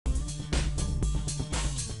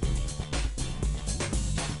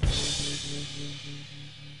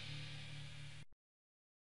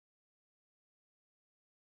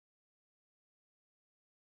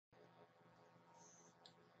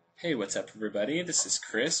Hey, what's up everybody? This is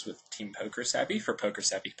Chris with Team Poker Savvy for Poker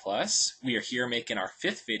Savvy Plus. We are here making our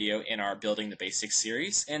 5th video in our Building the Basics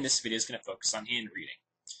series, and this video is going to focus on hand reading.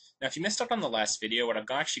 Now, if you missed out on the last video, what I've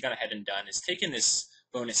actually gone ahead and done is taken this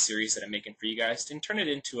bonus series that I'm making for you guys and turn it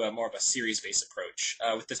into a more of a series-based approach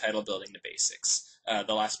with the title Building the Basics.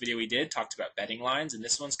 The last video we did talked about betting lines, and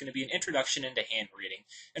this one's going to be an introduction into hand reading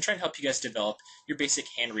and try and help you guys develop your basic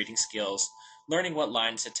hand reading skills, learning what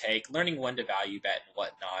lines to take, learning when to value bet and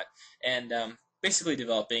whatnot, and basically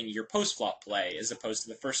developing your post-flop play as opposed to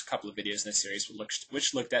the first couple of videos in the series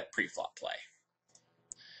which looked at pre-flop play.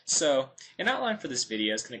 So, an outline for this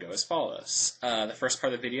video is going to go as follows. The first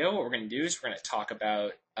part of the video, what we're going to do is we're going to talk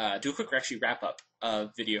about, do a quick wrap-up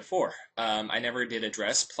of video 4. I never did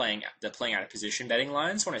address playing out of position betting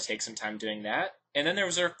lines, so I want to take some time doing that. And then there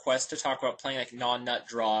was a request to talk about playing like non-nut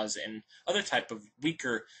draws and other type of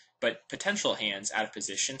weaker but potential hands out of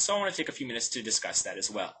position, so I want to take a few minutes to discuss that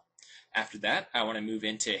as well. After that, I want to move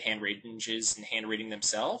into hand ranges and hand reading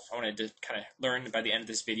themselves. I want to kind of learn by the end of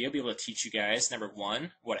this video, be able to teach you guys, number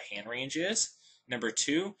 1, what a hand range is. Number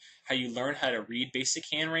 2, how you learn how to read basic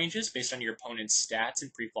hand ranges based on your opponent's stats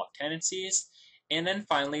and pre-flop tendencies. And then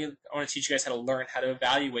finally, I want to teach you guys how to learn how to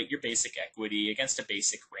evaluate your basic equity against a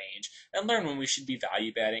basic range and learn when we should be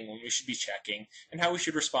value betting, when we should be checking, and how we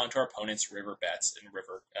should respond to our opponent's river bets and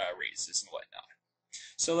river raises and whatnot.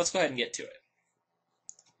 So let's go ahead and get to it.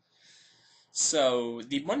 So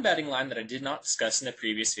the one betting line that I did not discuss in the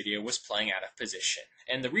previous video was playing out of position.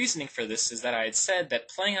 And the reasoning for this is that I had said that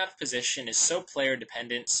playing out of position is so player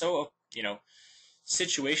dependent, so,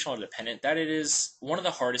 situational dependent, that it is one of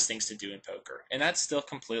the hardest things to do in poker. And that's still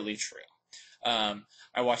completely true.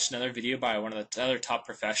 I watched another video by one of the other top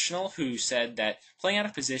professional who said that playing out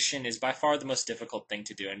of position is by far the most difficult thing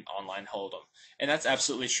to do in online hold'em. And that's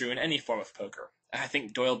absolutely true in any form of poker. I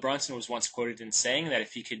think Doyle Brunson was once quoted in saying that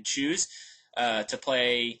if he could choose to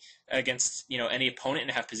play against any opponent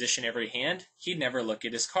and have position every hand, he'd never look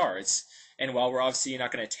at his cards. And while we're obviously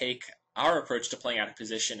not going to take our approach to playing out of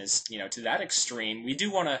position is to that extreme, we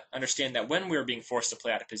do want to understand that when we're being forced to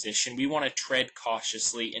play out of position, we want to tread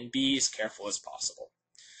cautiously and be as careful as possible.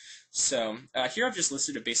 So here I've just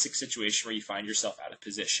listed a basic situation where you find yourself out of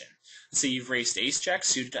position. Let's say you've raised ace-jack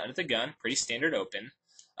suited under the gun, pretty standard open.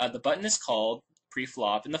 The button is called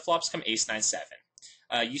pre-flop, and the flops come ace-9-7.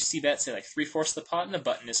 You see that, say, like 3/4 of the pot, and the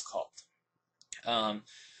button is called.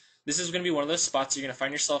 This is going to be one of those spots you're going to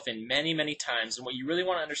find yourself in many, many times, and what you really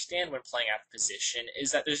want to understand when playing out of position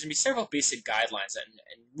is that there's going to be several basic guidelines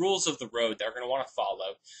and rules of the road that are going to want to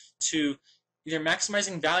follow to either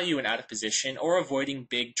maximizing value in out of position or avoiding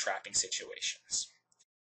big trapping situations.